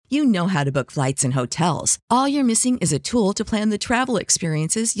You know how to book flights and hotels. All you're missing is a tool to plan the travel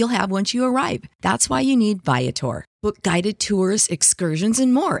experiences you'll have once you arrive. That's why you need Viator. Book guided tours, excursions,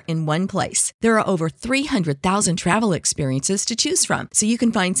 and more in one place. There are over 300,000 travel experiences to choose from, so you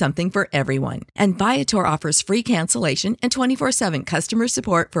can find something for everyone. And Viator offers free cancellation and 24/7 customer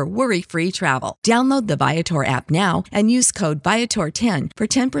support for worry-free travel. Download the Viator app now and use code Viator10 for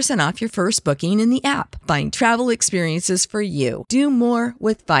 10% off your first booking in the app. Find travel experiences for you. Do more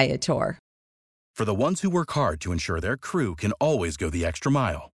with Viator. For the ones who work hard to ensure their crew can always go the extra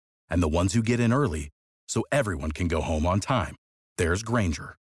mile, and the ones who get in early so everyone can go home on time, there's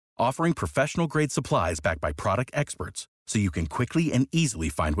Grainger, offering professional-grade supplies backed by product experts so you can quickly and easily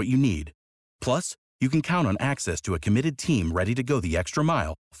find what you need. Plus, you can count on access to a committed team ready to go the extra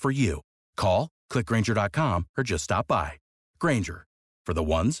mile for you. Call, click Grainger.com, or just stop by. Grainger, for the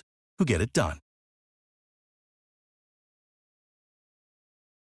ones who get it done.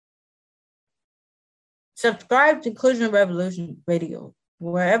 Subscribe to Inclusion Revolution Radio,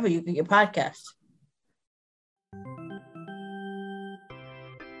 wherever you get your podcasts.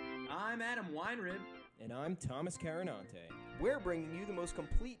 I'm Adam Weinrib. And I'm Thomas Carinante. We're bringing you the most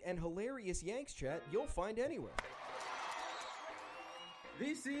complete and hilarious Yanks chat you'll find anywhere.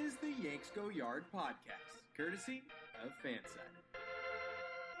 This is the Yanks Go Yard podcast, courtesy of Fanside.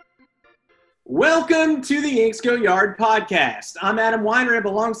 Welcome to the Yanks Go Yard podcast. I'm Adam Weinrib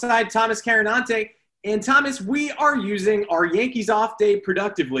alongside Thomas Carinante. And Thomas, we are using our Yankees off day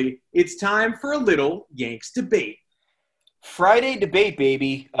productively. It's time for a little Yanks debate. Friday debate,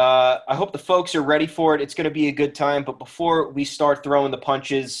 baby. I hope the folks are ready for it. It's going to be a good time. But before we start throwing the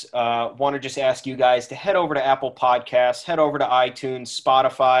punches, want to just ask you guys to head over to Apple Podcasts, head over to iTunes,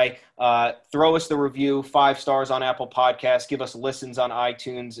 Spotify, throw us the review, 5 stars on Apple Podcasts, give us listens on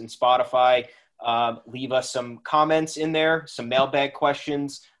iTunes and Spotify. Leave us some comments in there, some mailbag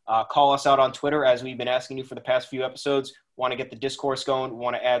questions. Call us out on Twitter, as we've been asking you for the past few episodes. Want to get the discourse going.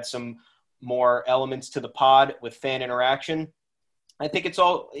 Want to add some more elements to the pod with fan interaction. I think it's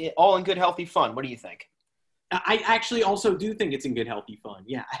all in good, healthy fun. What do you think? I actually also do think it's in good, healthy fun.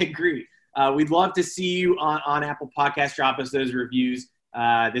 Yeah, I agree. We'd love to see you on Apple Podcasts. Drop us those reviews.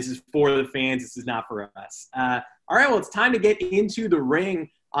 This is for the fans. This is not for us. All right, well, it's time to get into the ring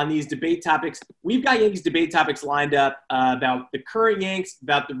on these debate topics. We've got Yankees debate topics lined up about the current Yanks,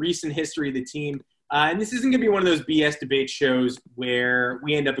 about the recent history of the team. And this isn't going to be one of those BS debate shows where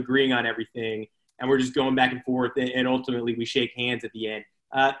we end up agreeing on everything and we're just going back and forth and ultimately we shake hands at the end.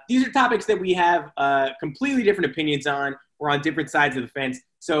 These are topics that we have completely different opinions on. We're on different sides of the fence.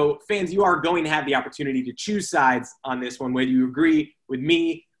 So fans, you are going to have the opportunity to choose sides on this one, whether you agree with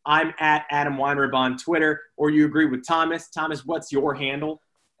me, I'm at Adam Weinrib on Twitter, or you agree with Thomas. Thomas, what's your handle?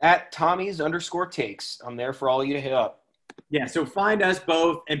 At Tommy's_takes. I'm there for all you to hit up. Yeah, so find us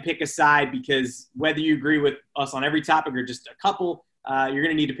both and pick a side, because whether you agree with us on every topic or just a couple, you're going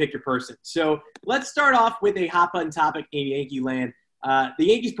to need to pick your person. So let's start off with a hot button topic in Yankee land. The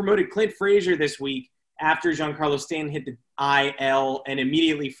Yankees promoted Clint Frazier this week after Giancarlo Stanton hit the IL, and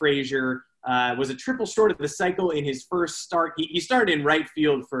immediately Frazier was a triple short of the cycle in his first start. He started in right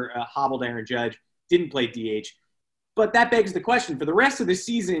field for hobbled Aaron Judge, didn't play DH. But that begs the question, for the rest of the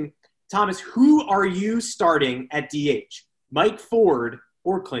season, Thomas, who are you starting at DH? Mike Ford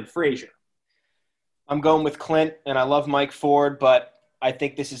or Clint Frazier? I'm going with Clint, and I love Mike Ford, but I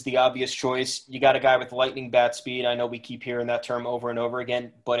think this is the obvious choice. You got a guy with lightning bat speed. I know we keep hearing that term over and over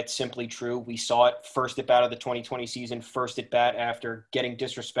again, but it's simply true. We saw it first at bat of the 2020 season, first at bat after getting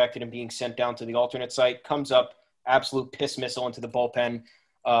disrespected and being sent down to the alternate site. Comes up, absolute piss missile into the bullpen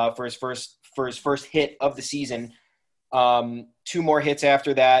for his first hit of the season. 2 more hits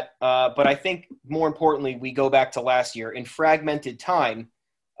after that. But I think more importantly, we go back to last year. In fragmented time,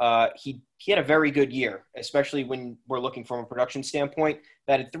 he had a very good year, especially when we're looking from a production standpoint.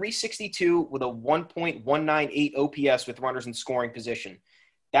 Batted .362 with a 1.198 OPS with runners in scoring position.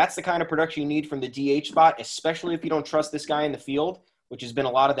 That's the kind of production you need from the DH spot, especially if you don't trust this guy in the field, which has been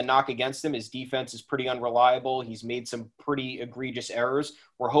a lot of the knock against him. His defense is pretty unreliable. He's made some pretty egregious errors.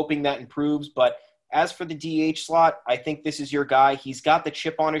 We're hoping that improves, but as for the DH slot, I think this is your guy. He's got the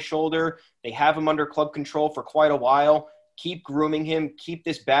chip on his shoulder. They have him under club control for quite a while. Keep grooming him. Keep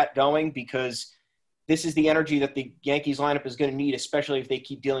this bat going, because this is the energy that the Yankees lineup is going to need, especially if they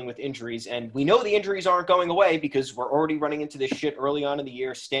keep dealing with injuries. And we know the injuries aren't going away because we're already running into this shit early on in the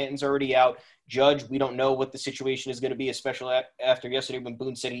year. Stanton's already out. Judge, we don't know what the situation is going to be, especially after yesterday when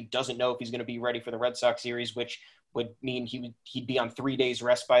Boone said he doesn't know if he's going to be ready for the Red Sox series, which would mean he'd be on 3 days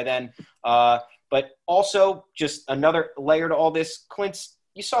rest by then. But also, just another layer to all this,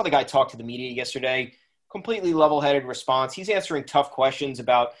 you saw the guy talk to the media yesterday. completely level-headed response. He's answering tough questions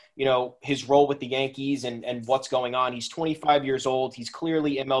about, his role with the Yankees and what's going on. He's 25 years old. He's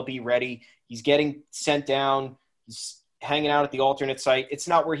clearly MLB ready. He's getting sent down. He's hanging out at the alternate site. It's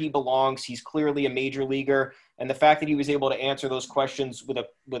not where he belongs. He's clearly a major leaguer. And the fact that he was able to answer those questions with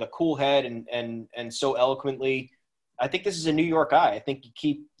a cool head and so eloquently, I think this is a New York guy. I think you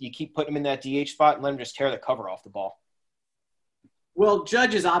keep putting him in that DH spot and let him just tear the cover off the ball. Well,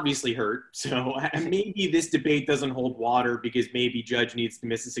 Judge is obviously hurt, so maybe this debate doesn't hold water because maybe Judge needs to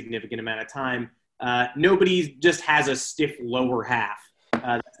miss a significant amount of time. Nobody just has a stiff lower half.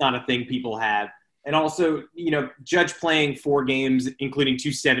 That's not a thing people have. And also, Judge playing 4 games, including 2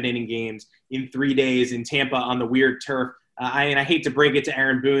 7-inning games in 3 days in Tampa on the weird turf. I hate to break it to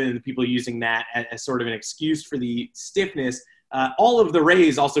Aaron Boone and the people using that as sort of an excuse for the stiffness. All of the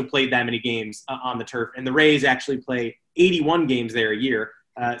Rays also played that many games on the turf, and the Rays actually play 81 games there a year.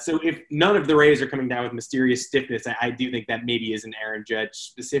 So if none of the Rays are coming down with mysterious stiffness, I do think that maybe isn't Aaron Judge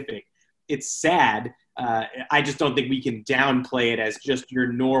specific. It's sad. I just don't think we can downplay it as just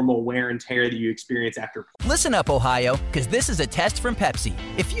your normal wear and tear that you experience after. Listen up, Ohio, because this is a test from Pepsi.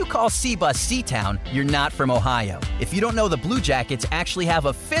 If you call C-Bus C-Town, you're not from Ohio. If you don't know the Blue Jackets actually have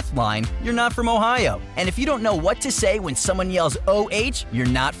a 5th line, you're not from Ohio. And if you don't know what to say when someone yells OH, you're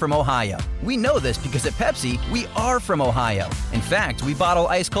not from Ohio. We know this because at Pepsi, we are from Ohio. In fact, we bottle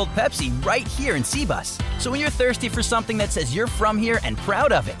ice-cold Pepsi right here in C-Bus. So when you're thirsty for something that says you're from here and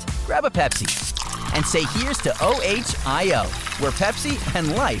proud of it, grab a Pepsi. And say here's to OHIO, where Pepsi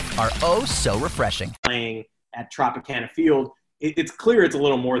and life are oh so refreshing. Playing at Tropicana Field, it's clear it's a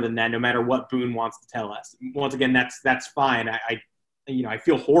little more than that, no matter what Boone wants to tell us. Once again, that's fine. I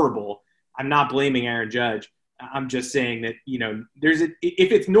feel horrible. I'm not blaming Aaron Judge. I'm just saying that,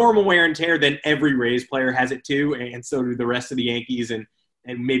 if it's normal wear and tear, then every Rays player has it too, and so do the rest of the Yankees, and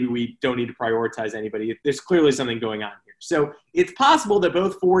maybe we don't need to prioritize anybody. There's clearly something going on here. So it's possible that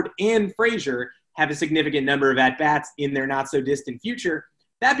both Ford and Frazier have a significant number of at-bats in their not-so-distant future.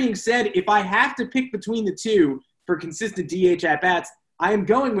 That being said, if I have to pick between the two for consistent DH at-bats, I am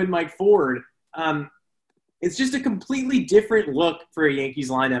going with Mike Ford. It's just a completely different look for a Yankees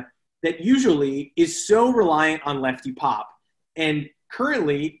lineup that usually is so reliant on lefty pop and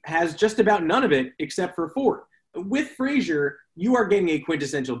currently has just about none of it except for Ford. With Frazier, you are getting a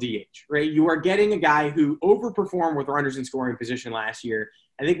quintessential DH, right? You are getting a guy who overperformed with runners in scoring position last year.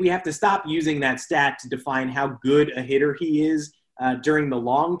 I think we have to stop using that stat to define how good a hitter he is during the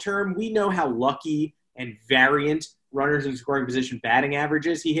long term. We know how lucky and variant runners in scoring position batting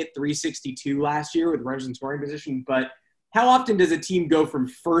averages. He hit 362 last year with runners in scoring position, but how often does a team go from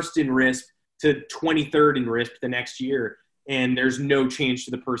first in RISP to 23rd in RISP the next year? And there's no change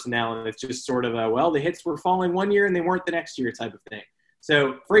to the personnel, and it's just sort of the hits were falling one year and they weren't the next year type of thing.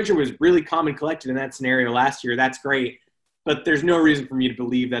 So Frazier was really calm and collected in that scenario last year. That's great, but there's no reason for me to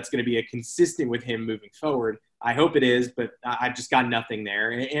believe that's going to be a consistent with him moving forward. I hope it is, but I've just got nothing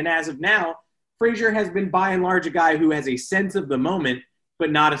there. And as of now, Frazier has been by and large a guy who has a sense of the moment,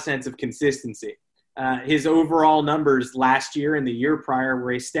 but not a sense of consistency. His overall numbers last year and the year prior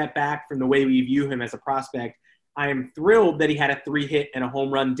were a step back from the way we view him as a prospect. I am thrilled that he had a 3-hit and a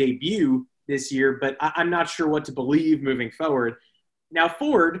home run debut this year, but I'm not sure what to believe moving forward. Now,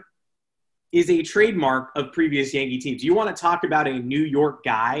 Ford is a trademark of previous Yankee teams. You want to talk about a New York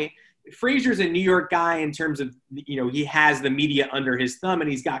guy? Frazier's a New York guy in terms of, he has the media under his thumb and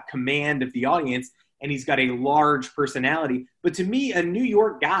he's got command of the audience and he's got a large personality. But to me, a New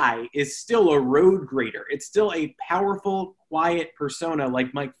York guy is still a road grader. It's still a powerful, quiet persona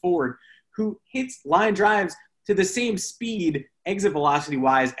like Mike Ford who hits line drives to the same speed, exit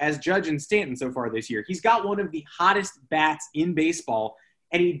velocity-wise, as Judge and Stanton so far this year. He's got one of the hottest bats in baseball,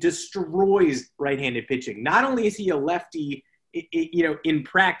 and he destroys right-handed pitching. Not only is he a lefty, in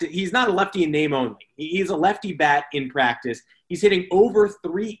practice, he's not a lefty in name only. He's a lefty bat in practice. He's hitting over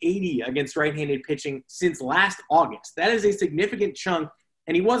 380 against right-handed pitching since last August. That is a significant chunk,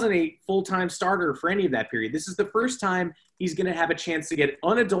 and he wasn't a full-time starter for any of that period. This is the first time he's going to have a chance to get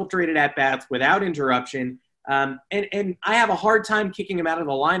unadulterated at-bats without interruption. And I have a hard time kicking him out of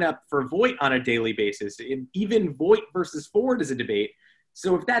the lineup for Voit on a daily basis. Even Voit versus Ford is a debate.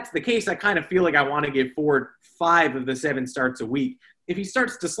 So if that's the case, I kind of feel like I want to give Ford 5 of the 7 starts a week. If he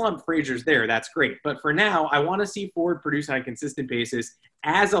starts to slump, Frazier's there. That's great. But for now, I want to see Ford produce on a consistent basis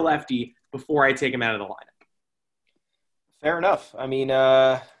as a lefty before I take him out of the lineup. Fair enough. I mean,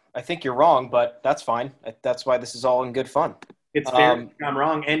 I think you're wrong, but that's fine. That's why this is all in good fun. It's fair if I'm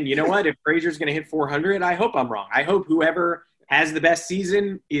wrong. And you know what? If Frazier's going to hit 400, I hope I'm wrong. I hope whoever has the best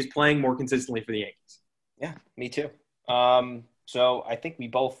season is playing more consistently for the Yankees. Yeah, me too. So I think we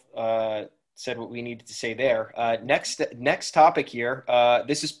both said what we needed to say there. Next topic here.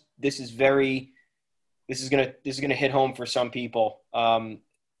 This is gonna hit home for some people,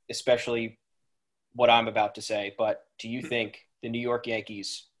 especially what I'm about to say. But do you think the New York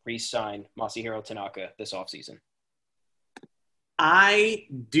Yankees re-sign Masahiro Tanaka this offseason? I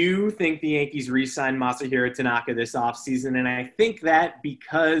do think the Yankees re-signed Masahiro Tanaka this offseason, and I think that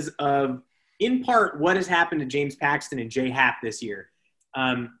because of, in part, what has happened to James Paxton and Jay Happ this year.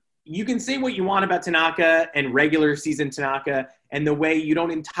 You can say what you want about Tanaka and regular season Tanaka and the way you don't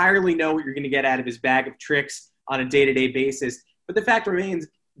entirely know what you're going to get out of his bag of tricks on a day-to-day basis, but the fact remains,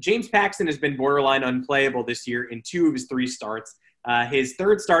 James Paxton has been borderline unplayable this year in 2 of his 3 starts. His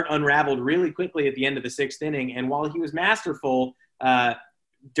third start unraveled really quickly at the end of the 6th inning, and while he was masterful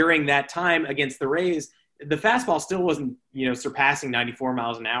during that time against the Rays, the fastball still wasn't, surpassing 94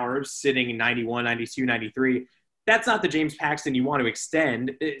 miles an hour. It was sitting in 91, 92, 93. That's not the James Paxton you want to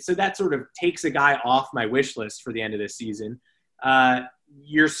extend. So that sort of takes a guy off my wish list for the end of this season.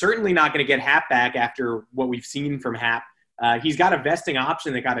 You're certainly not going to get Happ back after what we've seen from Happ. He's got a vesting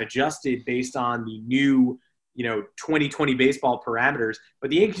option that got adjusted based on the new 2020 baseball parameters, but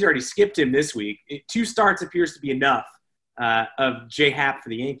the Yankees already skipped him this week. 2 starts appears to be enough of Jay Happ for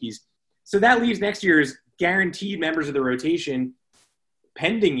the Yankees. So that leaves next year's guaranteed members of the rotation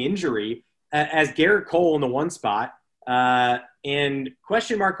pending injury as Garrett Cole in the 1 spot. And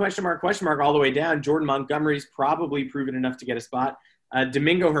question mark all the way down. Jordan Montgomery's probably proven enough to get a spot.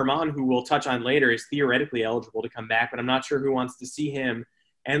 Domingo Germán, who we'll touch on later, is theoretically eligible to come back, but I'm not sure who wants to see him.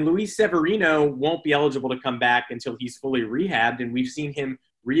 And Luis Severino won't be eligible to come back until he's fully rehabbed, and we've seen him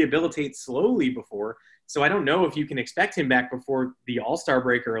rehabilitate slowly before. So I don't know if you can expect him back before the All-Star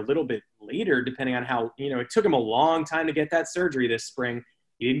break or a little bit later, depending on how, it took him a long time to get that surgery this spring.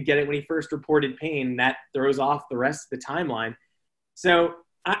 He didn't get it when he first reported pain. That throws off the rest of the timeline. So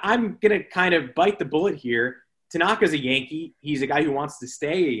I'm going to kind of bite the bullet here. Tanaka's a Yankee. He's a guy who wants to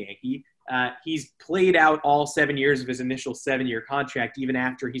stay a Yankee. He's played out all 7 years of his initial 7-year contract, even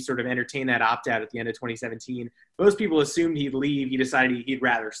after he sort of entertained that opt-out at the end of 2017. Most people assumed he'd leave. He decided he'd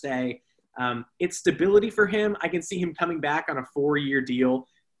rather stay. It's stability for him. I can see him coming back on a 4-year deal.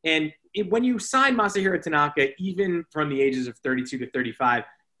 And when you sign Masahiro Tanaka, even from the ages of 32 to 35,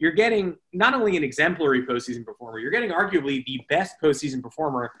 you're getting not only an exemplary postseason performer, you're getting arguably the best postseason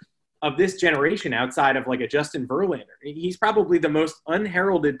performer of this generation outside of like a Justin Verlander. He's probably the most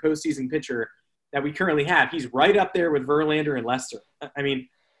unheralded postseason pitcher that we currently have. He's right up there with Verlander and Lester. I mean,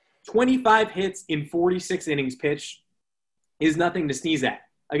 25 hits in 46 innings pitched is nothing to sneeze at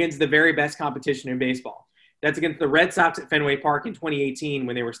against the very best competition in baseball. That's against the Red Sox at Fenway Park in 2018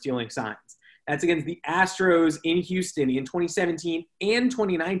 when they were stealing signs. That's against the Astros in Houston in 2017 and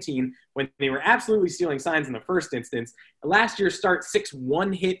 2019 when they were absolutely stealing signs in the first instance. Last year's start 6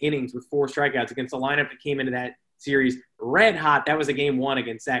 one-hit innings with 4 strikeouts against a lineup that came into that series red hot. That was a game 1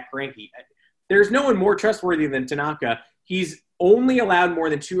 against Zach Greinke. There's no one more trustworthy than Tanaka. He's only allowed more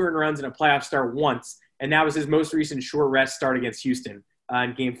than 2 earned runs in a playoff start once, and that was his most recent short rest start against Houston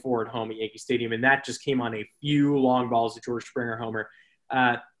in Game 4 at home at Yankee Stadium, and that just came on a few long balls to George Springer homer.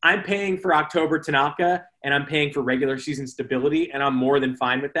 I'm paying for October Tanaka, and I'm paying for regular season stability, and I'm more than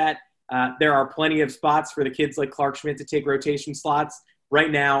fine with that. There are plenty of spots for the kids like Clark Schmidt to take rotation slots.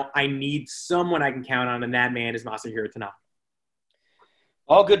 Right now, I need someone I can count on, and that man is Masahiro Tanaka.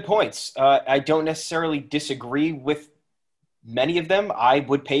 All good points. I don't necessarily disagree with many of them. I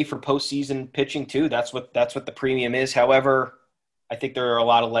would pay for postseason pitching too. That's what the premium is. However, I think there are a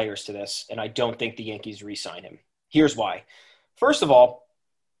lot of layers to this, and I don't think the Yankees re-sign him. Here's why. First of all,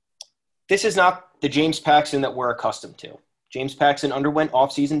 this is not the James Paxton that we're accustomed to. James Paxton underwent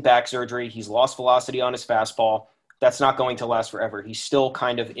offseason back surgery. He's lost velocity on his fastball. That's not going to last forever. He's still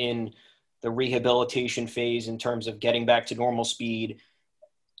kind of in the rehabilitation phase in terms of getting back to normal speed,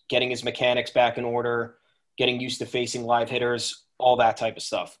 getting his mechanics back in order, getting used to facing live hitters, all that type of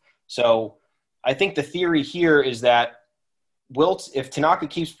stuff. So I think the theory here is that if Tanaka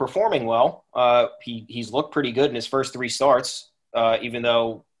keeps performing well, he's looked pretty good in his first 3 starts, even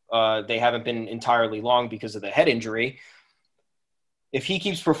though they haven't been entirely long because of the head injury. If he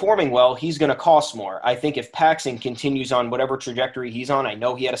keeps performing well, he's going to cost more. I think if Paxton continues on whatever trajectory he's on, I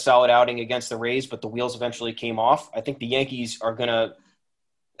know he had a solid outing against the Rays, but the wheels eventually came off. I think the Yankees are going to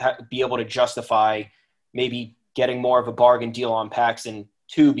be able to justify maybe getting more of a bargain deal on Paxton,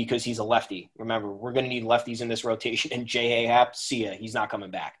 too, because he's a lefty. Remember, we're going to need lefties in this rotation, and J.A. Happ, see ya, he's not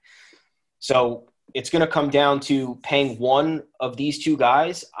coming back. So it's going to come down to paying one of these 2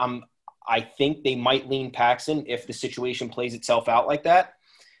 guys. I think they might lean Paxton if the situation plays itself out like that.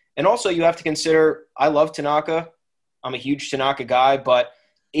 And also you have to consider, I love Tanaka. I'm a huge Tanaka guy, but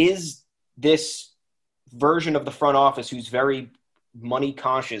is this version of the front office who's very money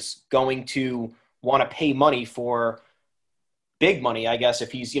conscious going to want to pay money for big money, I guess.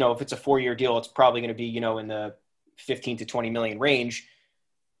 If he's, if it's a 4-year deal, it's probably going to be, in the 15 to 20 million range.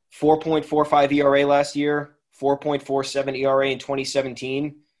 4.45 ERA last year, 4.47 ERA in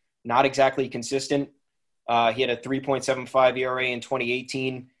 2017. Not exactly consistent. He had a 3.75 ERA in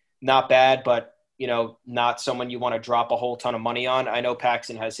 2018. Not bad, but, not someone you want to drop a whole ton of money on. I know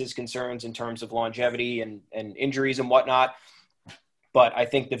Paxton has his concerns in terms of longevity and injuries and whatnot, but I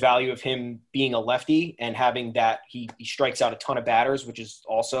think the value of him being a lefty and having that he strikes out a ton of batters, which is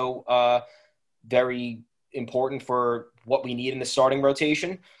also very important for what we need in the starting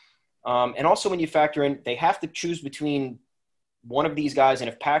rotation. And also when you factor in, they have to choose between one of these guys, and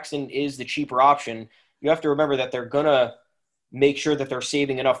if Paxton is the cheaper option, you have to remember that they're going to make sure that they're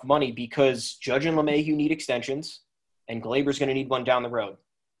saving enough money because Judge and LeMahieu need extensions and Gleyber's going to need one down the road.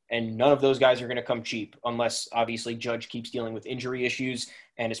 And none of those guys are going to come cheap unless obviously Judge keeps dealing with injury issues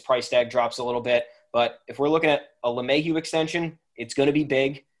and his price tag drops a little bit. But if we're looking at a LeMahieu extension, it's going to be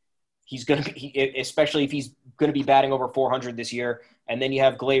big. He's going to be, especially if he's going to be batting over 400 this year. And then you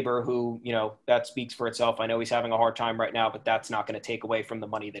have Gleyber who, that speaks for itself. I know he's having a hard time right now, but that's not going to take away from the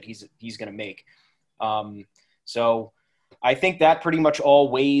money that he's going to make. So I think that pretty much all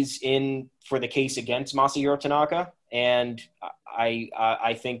weighs in for the case against Masahiro Tanaka. And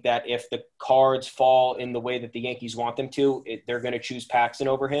I think that if the cards fall in the way that the Yankees want them to, they're going to choose Paxton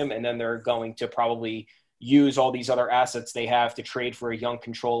over him. And then they're going to probably use all these other assets they have to trade for a young,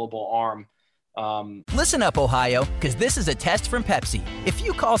 controllable arm. Listen up, Ohio, because this is a test from Pepsi. If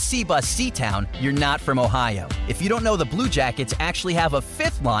you call C-Bus C-Town, you're not from Ohio. If you don't know the Blue Jackets actually have a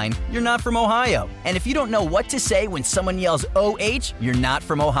fifth line, you're not from Ohio. And if you don't know what to say when someone yells OH, you're not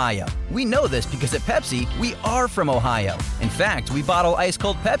from Ohio. We know this because at Pepsi, we are from Ohio. In fact, we bottle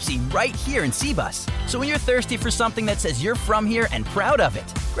ice-cold Pepsi right here in C-Bus. So when you're thirsty for something that says you're from here and proud of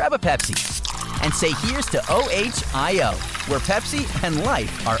it, grab a Pepsi. And say here's to OHIO, where Pepsi and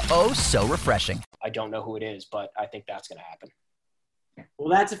life are oh so refreshing. I don't know who it is, but I think that's going to happen. Well,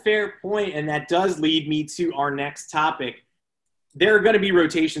 that's a fair point, and that does lead me to our next topic. There are going to be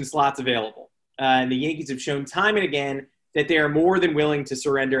rotation slots available. And the Yankees have shown time and again that they are more than willing to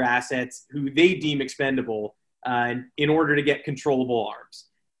surrender assets who they deem expendable in order to get controllable arms.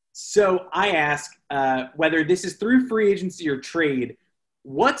 So I ask, whether this is through free agency or trade,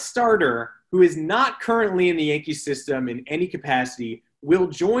 what starter who is not currently in the Yankees system in any capacity will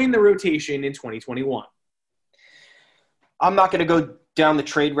join the rotation in 2021? I'm not going to go down the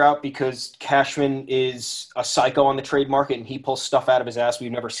trade route because Cashman is a psycho on the trade market and he pulls stuff out of his ass we've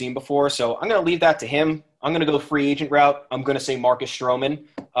never seen before. So I'm going to leave that to him. I'm going to go free agent route. I'm going to say Marcus Stroman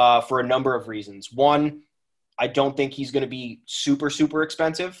for a number of reasons. One, I don't think he's going to be super, super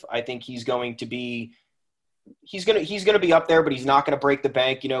expensive. I think he's going to be he's going to be up there, but he's not going to break the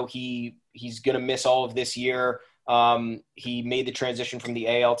bank. He's going to miss all of this year. He made the transition from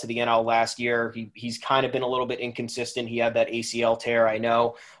the AL to the NL last year. He's kind of been a little bit inconsistent. He had that ACL tear, I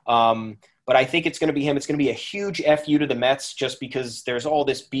know. But I think it's going to be him. It's going to be a huge FU to the Mets just because there's all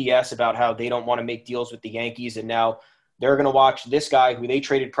this BS about how they don't want to make deals with the Yankees. And now they're going to watch this guy who they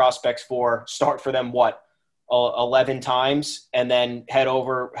traded prospects for start for them, 11 times, and then head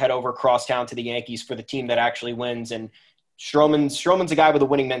over crosstown to the Yankees for the team that actually wins. And Stroman's a guy with a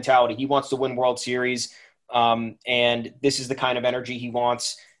winning mentality. He wants to win World Series, and this is the kind of energy he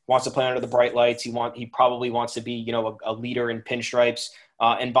wants to play under the bright lights. He probably wants to be, a leader in pinstripes.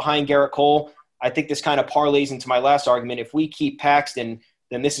 And behind Garrett Cole, I think this kind of parlays into my last argument. If we keep Paxton,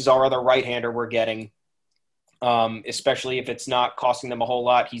 then this is our other right-hander we're getting. Especially if it's not costing them a whole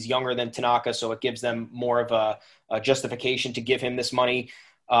lot. He's younger than Tanaka, so it gives them more of a justification to give him this money.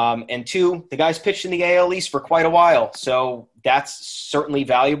 And two, the guy's pitched in the AL East for quite a while, so that's certainly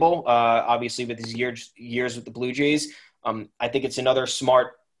valuable, obviously with his years with the Blue Jays. I think it's another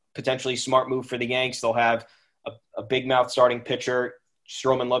potentially smart move for the Yanks. They'll have a big mouth starting pitcher.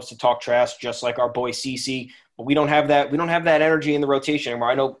 Stroman loves to talk trash, just like our boy CeCe. But we don't have that. We don't have that energy in the rotation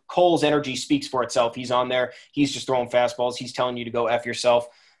anymore. I know Cole's energy speaks for itself. He's on there. He's just throwing fastballs. He's telling you to go F yourself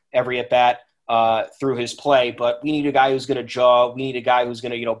every at bat through his play. But we need a guy who's going to jaw. We need a guy who's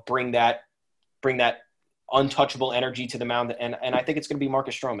going to bring that untouchable energy to the mound. And I think it's going to be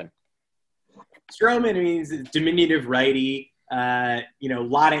Marcus Stroman. Stroman, he's a diminutive righty. A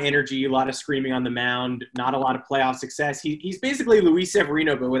lot of energy, a lot of screaming on the mound, not a lot of playoff success. He's basically Luis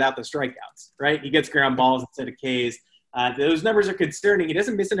Severino, but without the strikeouts, right? He gets ground balls instead of Ks. Those numbers are concerning. He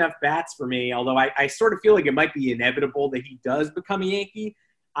doesn't miss enough bats for me, although I sort of feel like it might be inevitable that he does become a Yankee.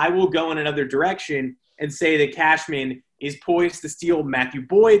 I will go in another direction and say that Cashman is poised to steal Matthew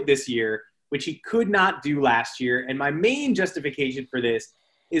Boyd this year, which he could not do last year. And my main justification for this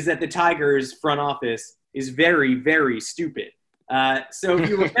is that the Tigers front office is very, very stupid. So if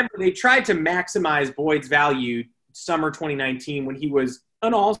you remember, they tried to maximize Boyd's value summer 2019 when he was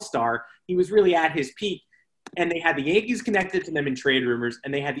an all-star. He was really at his peak. And they had the Yankees connected to them in trade rumors,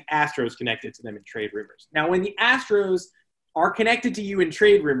 and they had the Astros connected to them in trade rumors. Now, when the Astros are connected to you in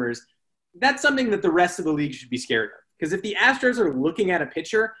trade rumors, that's something that the rest of the league should be scared of. Because if the Astros are looking at a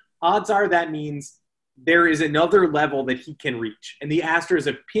pitcher, odds are that means there is another level that he can reach. And the Astros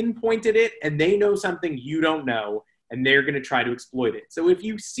have pinpointed it, and they know something you don't know, and they're going to try to exploit it. So if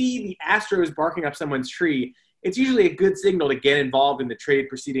you see the Astros barking up someone's tree, it's usually a good signal to get involved in the trade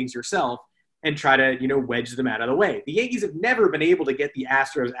proceedings yourself and try to, wedge them out of the way. The Yankees have never been able to get the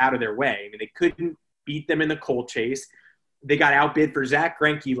Astros out of their way. I mean, they couldn't beat them in the Cole chase. They got outbid for Zach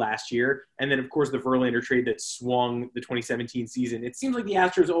Greinke last year, and then, of course, the Verlander trade that swung the 2017 season. It seems like the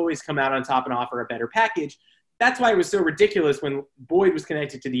Astros always come out on top and offer a better package. That's why it was so ridiculous when Boyd was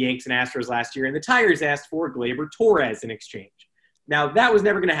connected to the Yanks and Astros last year, and the Tigers asked for Gleyber Torres in exchange. Now, that was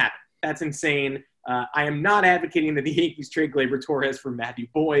never going to happen. That's insane. I am not advocating that the Yankees trade Gleyber Torres for Matthew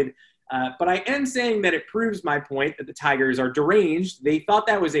Boyd, but I am saying that it proves my point that the Tigers are deranged. They thought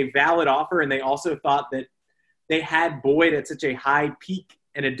that was a valid offer, and they also thought that they had Boyd at such a high peak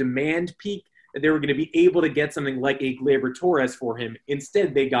and a demand peak that they were going to be able to get something like a Gleyber Torres for him.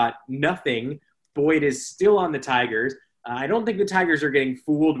 Instead, they got nothing. Boyd is still on the Tigers. I don't think the Tigers are getting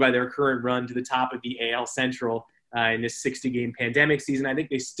fooled by their current run to the top of the AL Central in this 60-game pandemic season. I think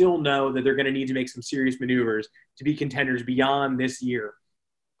they still know that they're going to need to make some serious maneuvers to be contenders beyond this year.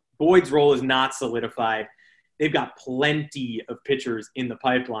 Boyd's role is not solidified. They've got plenty of pitchers in the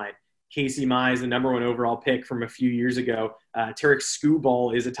pipeline. Casey Mize, the number 1 overall pick from a few years ago. Tarek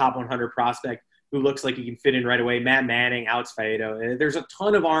Skubal is a top 100 prospect who looks like he can fit in right away. Matt Manning, Alex Faedo. There's a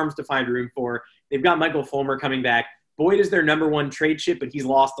ton of arms to find room for. They've got Michael Fulmer coming back. Boyd is their number 1 trade chip, but he's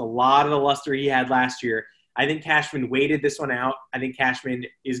lost a lot of the luster he had last year. I think Cashman waited this one out. I think Cashman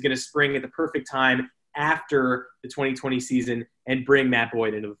is going to spring at the perfect time after the 2020 season and bring Matt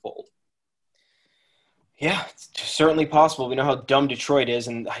Boyd into the fold. Yeah, it's certainly possible. We know how dumb Detroit is,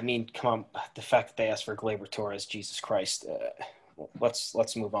 and I mean, come on, the fact that they asked for Gleyber Torres, Jesus Christ.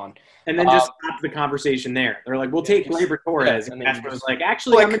 Let's move on. And then just stop the conversation there. They're like, we'll take Gleyber Torres. Yeah, and Cashman was like,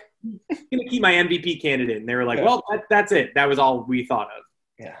 actually, I'm going to keep my MVP candidate. And they were like, well, that's it. That was all we thought of.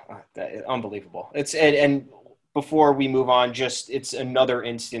 Yeah, unbelievable. And before we move on, it's another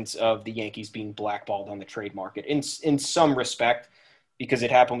instance of the Yankees being blackballed on the trade market in some respect, because it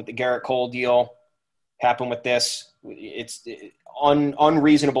happened with the Garrett Cole deal, happened with this. It's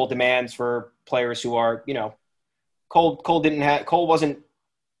unreasonable demands for players who are, Cole wasn't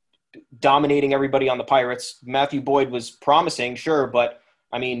dominating everybody on the Pirates. Matthew Boyd was promising, sure, but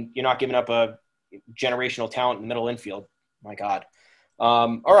I mean, you're not giving up a generational talent in the middle infield. My God.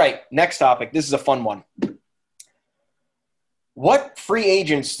 All right, next topic. This is a fun one. What free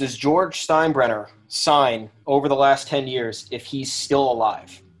agents does George Steinbrenner sign over the last 10 years if he's still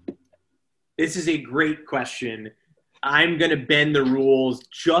alive? This is a great question. I'm going to bend the rules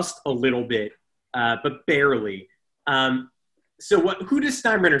just a little bit, but barely. Who does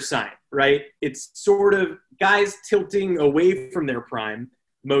Steinbrenner sign, right? It's sort of guys tilting away from their prime,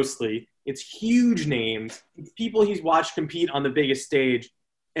 mostly. It's huge names. It's people he's watched compete on the biggest stage.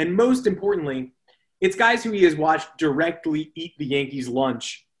 And most importantly, it's guys who he has watched directly eat the Yankees'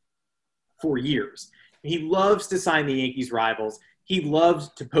 lunch for years. He loves to sign the Yankees' rivals. He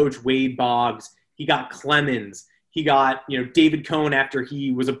loves to poach Wade Boggs. He got Clemens. He got, David Cohn after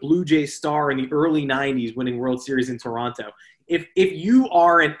he was a Blue Jays star in the early 90s winning World Series in Toronto. If you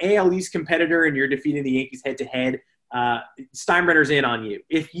are an AL East competitor and you're defeating the Yankees head-to-head, Steinbrenner's in on you.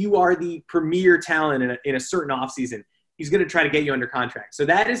 If you are the premier talent in a certain offseason, he's going to try to get you under contract. So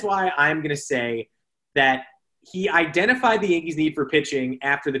that is why I'm going to say that he identified the Yankees' need for pitching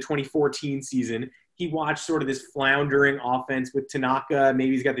after the 2014 season. He watched sort of this floundering offense with Tanaka.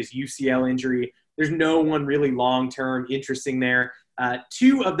 Maybe he's got this UCL injury. There's no one really long-term interesting there.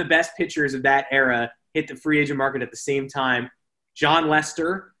 2 of the best pitchers of that era hit the free agent market at the same time. John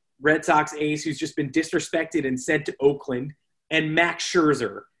Lester, Red Sox ace, who's just been disrespected and sent to Oakland, and Max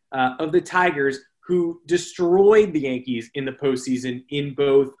Scherzer of the Tigers, who destroyed the Yankees in the postseason in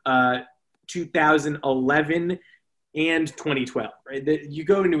both 2011 and 2012. Right? You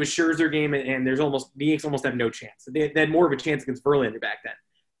go into a Scherzer game and the Yankees almost have no chance. They had more of a chance against Verlander back then.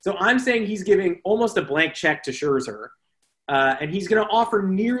 So I'm saying he's giving almost a blank check to Scherzer, and he's going to offer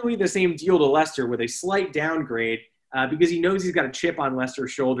nearly the same deal to Lester with a slight downgrade. because he knows he's got a chip on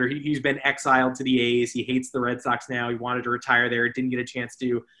Lester's shoulder. He's been exiled to the A's. He hates the Red Sox now. He wanted to retire there. Didn't get a chance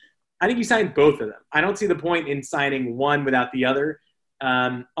to. I think you signed both of them. I don't see the point in signing one without the other.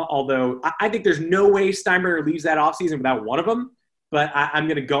 Although I think there's no way Steinbrenner leaves that offseason without one of them. But I'm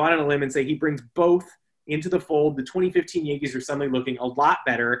going to go out on a limb and say he brings both into the fold. The 2015 Yankees are suddenly looking a lot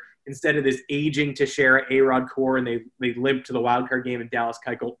better instead of this aging Teixeira, A-Rod core, and they limp to the wild card game and Dallas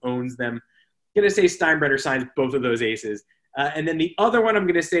Keuchel owns them. I'm going to say Steinbrenner signs both of those aces. And then the other one I'm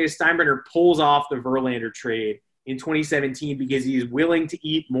going to say is Steinbrenner pulls off the Verlander trade in 2017 because he is willing to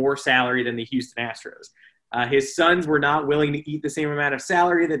eat more salary than the Houston Astros. His sons were not willing to eat the same amount of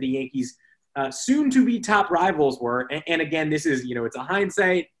salary that the Yankees' soon-to-be top rivals were. And again, this is, it's a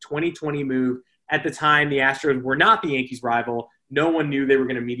hindsight 2020 move. At the time, the Astros were not the Yankees' rival. No one knew they were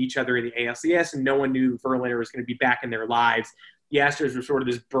going to meet each other in the ALCS, and no one knew Verlander was going to be back in their lives. The Astros were sort of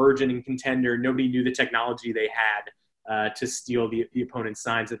this burgeoning contender. Nobody knew the technology they had to steal the opponent's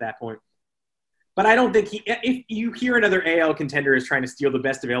signs at that point. But I don't think if you hear another AL contender is trying to steal the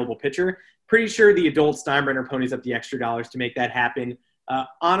best available pitcher, pretty sure the adult Steinbrenner ponies up the extra dollars to make that happen.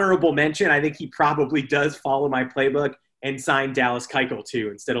 Honorable mention, I think he probably does follow my playbook and sign Dallas Keuchel too,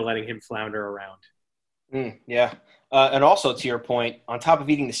 instead of letting him flounder around. Yeah. And also to your point, on top of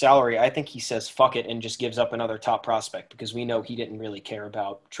eating the salary, I think he says fuck it and just gives up another top prospect because we know he didn't really care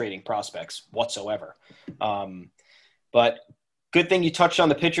about trading prospects whatsoever. But good thing you touched on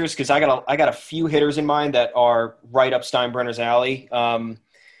the pitchers because I got a few hitters in mind that are right up Steinbrenner's alley.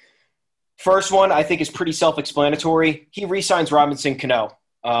 First one I think is pretty self-explanatory. He re-signs Robinson Cano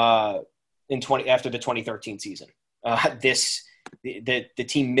after the 2013 season. The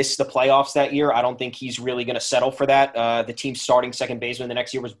team missed the playoffs that year. I don't think he's really going to settle for that. The team's starting second baseman the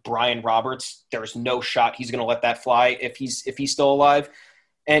next year was Brian Roberts. There's no shot he's going to let that fly if he's still alive.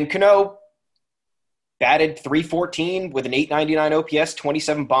 And Cano batted .314 with an .899 OPS,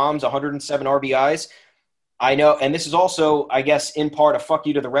 27 bombs, 107 RBIs. I know, and this is also, I guess, in part a fuck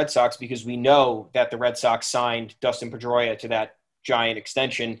you to the Red Sox because we know that the Red Sox signed Dustin Pedroia to that giant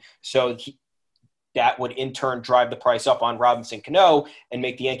extension. So that would in turn drive the price up on Robinson Cano and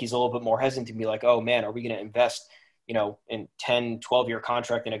make the Yankees a little bit more hesitant to be like, oh man, are we going to invest, in 10, 12-year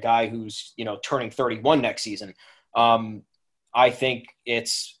contract in a guy who's, turning 31 next season? I think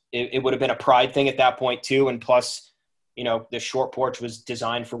it would have been a pride thing at that point too. And plus, the short porch was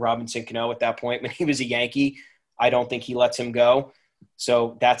designed for Robinson Cano at that point when he was a Yankee. I don't think he lets him go.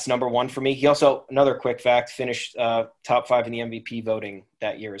 So that's number one for me. He also, another quick fact, finished top 5 in the MVP voting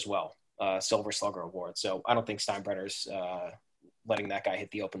that year as well. Silver Slugger Award. So I don't think Steinbrenner's letting that guy hit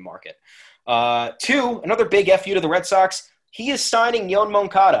the open market. 2, another big FU to the Red Sox. He is signing Yoan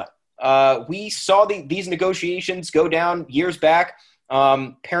Moncada. We saw these negotiations go down years back.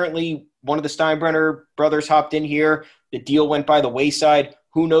 Apparently one of the Steinbrenner brothers hopped in here. The deal went by the wayside.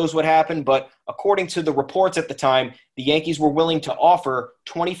 Who knows what happened? But according to the reports at the time, the Yankees were willing to offer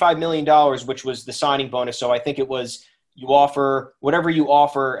 $25 million, which was the signing bonus. So I think it was you offer whatever you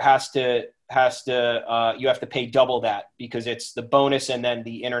offer you have to pay double that because it's the bonus and then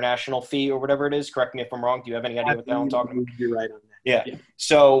the international fee or whatever it is. Correct me if I'm wrong. Do you have any idea what the hell I'm talking about? You're right on that. Yeah.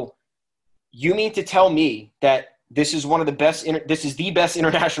 So you mean to tell me that this is this is the best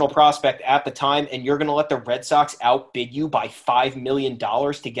international prospect at the time, and you're going to let the Red Sox outbid you by $5 million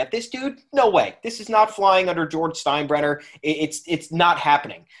to get this dude? No way. This is not flying under George Steinbrenner. It's not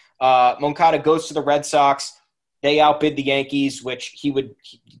happening. Moncada goes to the Red Sox. They outbid the Yankees, which he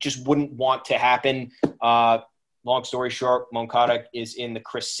just wouldn't want to happen. Long story short, Moncada is in the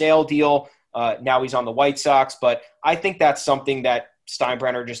Chris Sale deal. Now he's on the White Sox, but I think that's something that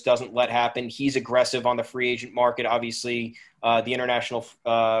Steinbrenner just doesn't let happen. He's aggressive on the free agent market. Obviously, the international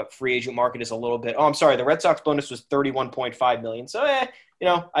free agent market is a little bit – the Red Sox bonus was $31.5 million. So,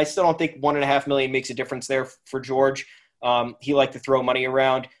 I still don't think $1.5 million makes a difference there for George. He liked to throw money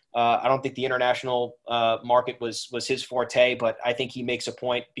around. I don't think the international market was his forte, but I think he makes a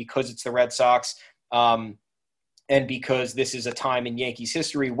point because it's the Red Sox and because this is a time in Yankees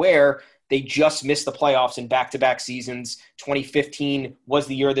history where – they just missed the playoffs in back-to-back seasons. 2015 was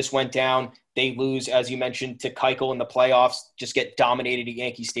the year this went down. They lose, as you mentioned, to Keuchel in the playoffs, just get dominated at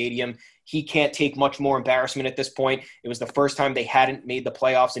Yankee Stadium. He can't take much more embarrassment at this point. It was the first time they hadn't made the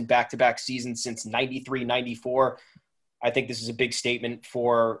playoffs in back-to-back seasons since 93, 94. I think this is a big statement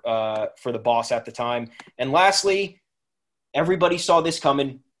for the boss at the time. And lastly, everybody saw this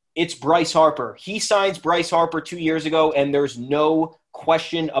coming. It's Bryce Harper. He signs Bryce Harper 2 years ago, and there's no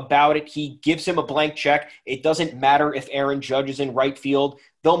question about it. He gives him a blank check. It doesn't matter if Aaron Judge is in right field.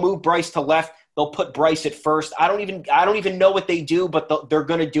 They'll move Bryce to left. They'll put Bryce at first. I don't even know what they do, but they're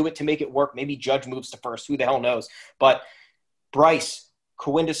going to do it to make it work. Maybe Judge moves to first. Who the hell knows? But Bryce,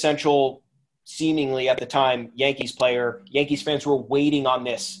 quintessential, seemingly at the time, Yankees player. Yankees fans were waiting on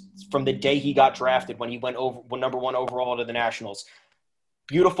this from the day he got drafted when he went number 1 overall to the Nationals.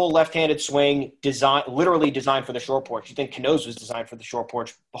 Beautiful left-handed swing, literally designed for the short porch. You think Cano's was designed for the short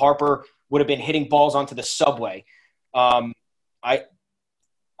porch. Harper would have been hitting balls onto the subway. That's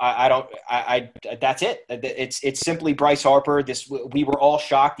it. It's simply Bryce Harper. We were all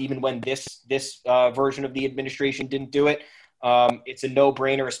shocked even when this version of the administration didn't do it. It's a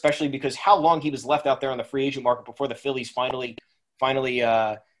no-brainer, especially because how long he was left out there on the free agent market before the Phillies finally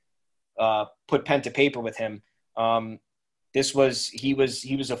put pen to paper with him. He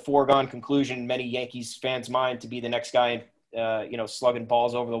was a foregone conclusion in many Yankees fans' mind to be the next guy, slugging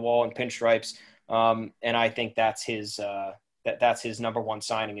balls over the wall in pinstripes. And I think that's his number 1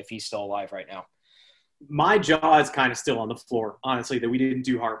 signing if he's still alive right now. My jaw is kind of still on the floor, honestly, that we didn't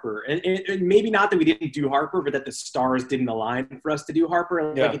do Harper. And maybe not that we didn't do Harper, but that the stars didn't align for us to do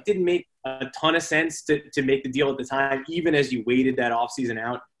Harper. Yeah. Like, it didn't make a ton of sense to make the deal at the time, even as you waited that offseason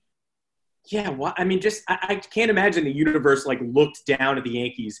out. Yeah, I can't imagine the universe, looked down at the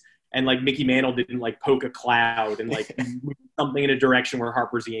Yankees and, Mickey Mantle didn't, poke a cloud and, move something in a direction where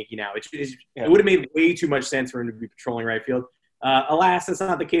Harper's a Yankee now. It would have made way too much sense for him to be patrolling right field. Alas, that's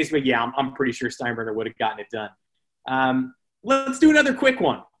not the case, but yeah, I'm pretty sure Steinbrenner would have gotten it done. Let's do another quick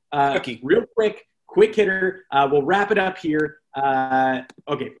one. Real quick hitter. We'll wrap it up here.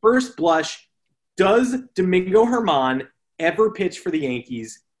 Okay, first blush. Does Domingo Germán ever pitch for the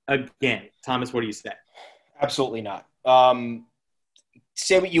Yankees again? Thomas, what do you say? Absolutely not.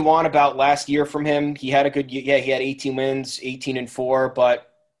 Say what you want about last year from him. He had a good year. Yeah, he had 18 wins, 18-4,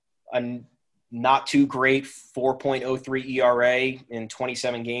 but not too great 4.03 ERA in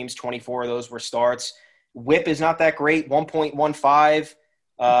 27 games. 24 of those were starts. WHIP is not that great, 1.15.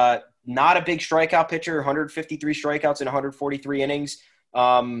 Not a big strikeout pitcher, 153 strikeouts in 143 innings.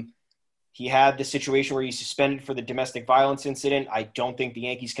 He had the situation where he's suspended for the domestic violence incident. I don't think the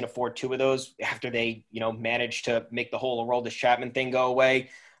Yankees can afford 2 of those after they, managed to make the whole Aroldis Chapman thing go away.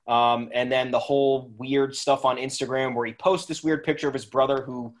 And then the whole weird stuff on Instagram where he posts this weird picture of his brother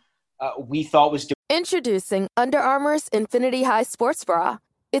who we thought was Introducing Under Armour's Infinity High Sports Bra.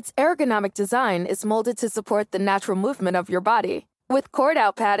 Its ergonomic design is molded to support the natural movement of your body. With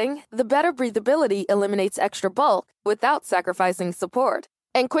cord-out padding, the better breathability eliminates extra bulk without sacrificing support.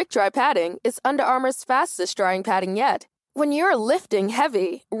 And quick-dry padding is Under Armour's fastest-drying padding yet. When you're lifting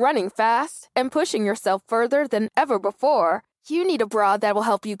heavy, running fast, and pushing yourself further than ever before, you need a bra that will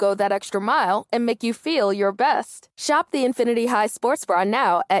help you go that extra mile and make you feel your best. Shop the Infinity High Sports Bra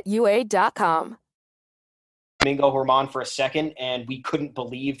now at UA.com. Domingo Germán for a second, and we couldn't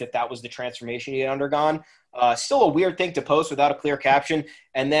believe that was the transformation he had undergone. Still a weird thing to post without a clear caption.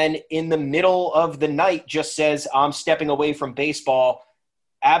 And then in the middle of the night just says, I'm stepping away from baseball.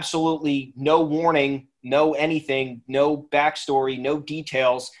 Absolutely no warning, no anything, no backstory, no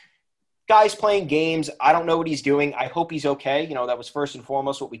details. Guy's playing games. I don't know what he's doing. I hope he's okay. That was first and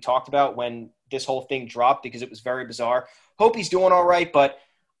foremost what we talked about when this whole thing dropped because it was very bizarre. Hope he's doing all right, but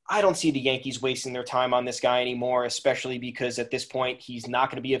I don't see the Yankees wasting their time on this guy anymore, especially because at this point he's not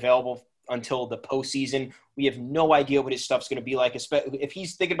going to be available until the postseason. We have no idea what his stuff's going to be like. If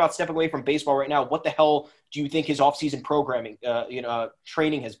he's thinking about stepping away from baseball right now, what the hell do you think his offseason programming,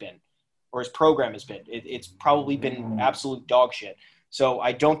 training has been, or his program has been? It's probably been absolute dog shit. So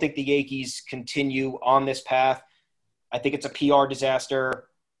I don't think the Yankees continue on this path. I think it's a PR disaster.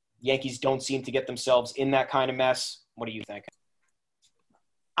 Yankees don't seem to get themselves in that kind of mess. What do you think?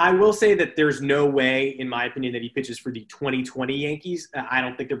 I will say that there's no way, in my opinion, that he pitches for the 2020 Yankees. I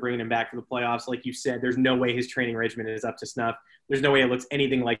don't think they're bringing him back for the playoffs. Like you said, there's no way his training regimen is up to snuff. There's no way it looks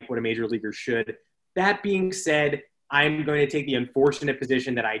anything like what a major leaguer should. That being said, I'm going to take the unfortunate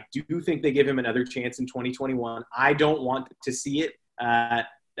position that I do think they give him another chance in 2021. I don't want to see it.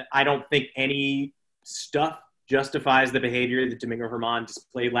 I don't think any stuff justifies the behavior that Domingo Germán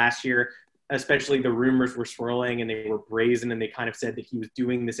displayed last year, especially the rumors were swirling and they were brazen and they kind of said that he was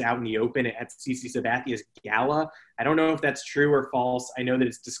doing this out in the open at CC Sabathia's gala. I don't know if that's true or false. I know that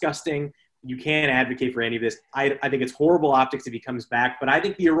it's disgusting. You can't advocate for any of this. I think it's horrible optics if he comes back, but I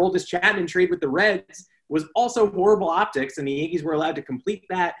think the Aroldis Chapman trade with the Reds was also horrible optics, and the Yankees were allowed to complete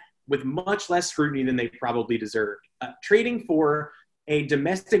that with much less scrutiny than they probably deserved. Trading for a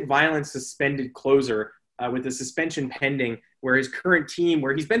domestic violence suspended closer with a suspension pending, where his current team,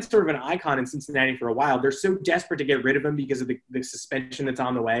 where he's been sort of an icon in Cincinnati for a while, they're so desperate to get rid of him because of the suspension that's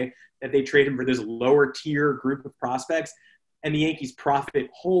on the way that they trade him for this lower tier group of prospects, and the Yankees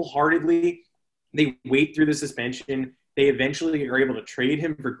profit wholeheartedly. They wait through the suspension. They eventually are able to trade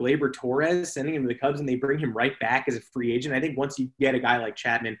him for Gleyber Torres, sending him to the Cubs, and they bring him right back as a free agent. I think once you get a guy like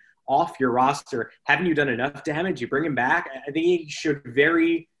Chapman off your roster, haven't you done enough damage? You bring him back. I think he showed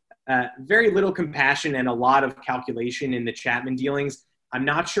very little compassion and a lot of calculation in the Chapman dealings. I'm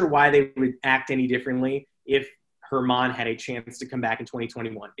not sure why they would act any differently if Germán had a chance to come back in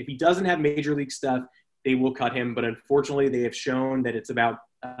 2021. If he doesn't have major league stuff, they will cut him. But unfortunately, they have shown that it's about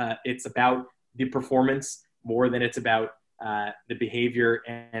the performance more than it's about the behavior,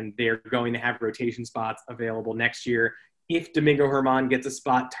 and they're going to have rotation spots available next year. If Domingo Germán gets a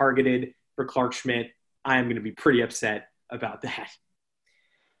spot targeted for Clarke Schmidt, I am going to be pretty upset about that.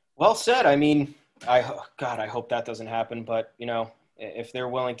 Well said. I mean, I hope that doesn't happen. But, if they're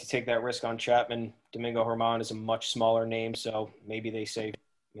willing to take that risk on Chapman, Domingo Germán is a much smaller name. So maybe they say,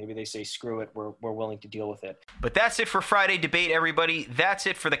 screw it, we're willing to deal with it. But that's it for Friday Debate, everybody. That's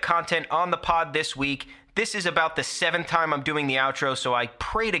it for the content on the pod this week. This is about the 7th time I'm doing the outro, so I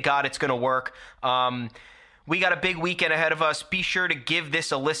pray to God it's going to work. We got a big weekend ahead of us. Be sure to give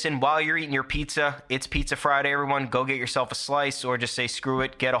this a listen while you're eating your pizza. It's Pizza Friday, everyone. Go get yourself a slice, or just say screw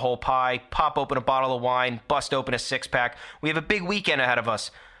it, get a whole pie, pop open a bottle of wine, bust open a 6-pack. We have a big weekend ahead of us.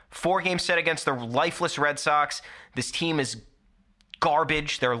 4-game set against the lifeless Red Sox. This team is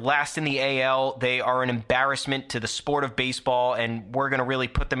garbage. They're last in the AL. They are an embarrassment to the sport of baseball, and we're going to really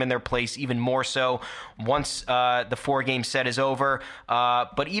put them in their place even more so once the 4-game set is over.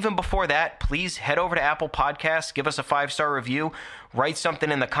 But even before that, please head over to Apple Podcasts, give us a 5-star review, write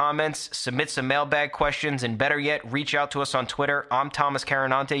something in the comments, submit some mailbag questions, and better yet, reach out to us on Twitter. I'm Thomas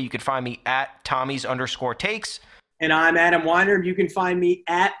Carinante. You can find me at Tommy's_takes. And I'm Adam Weinrib. You can find me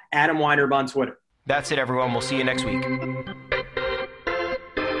at Adam Weinrib on Twitter. That's it, everyone. We'll see you next week.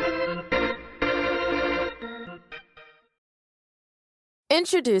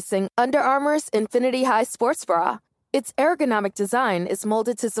 Introducing Under Armour's Infinity High Sports Bra. Its ergonomic design is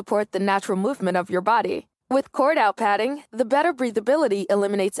molded to support the natural movement of your body. With cord-out padding, the better breathability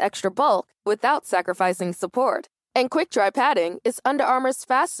eliminates extra bulk without sacrificing support. And quick-dry padding is Under Armour's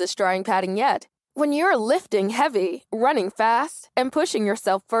fastest-drying padding yet. When you're lifting heavy, running fast, and pushing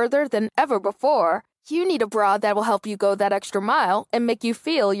yourself further than ever before, you need a bra that will help you go that extra mile and make you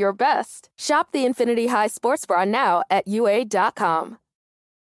feel your best. Shop the Infinity High Sports Bra now at UA.com.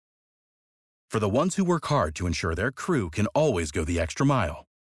 For the ones who work hard to ensure their crew can always go the extra mile,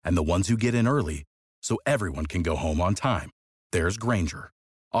 and the ones who get in early so everyone can go home on time, there's Grainger,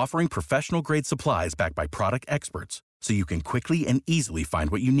 offering professional-grade supplies backed by product experts so you can quickly and easily find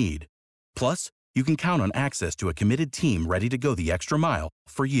what you need. Plus, you can count on access to a committed team ready to go the extra mile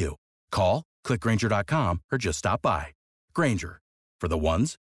for you. Call, click Grainger.com, or just stop by. Grainger, for the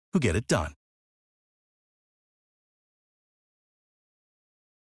ones who get it done.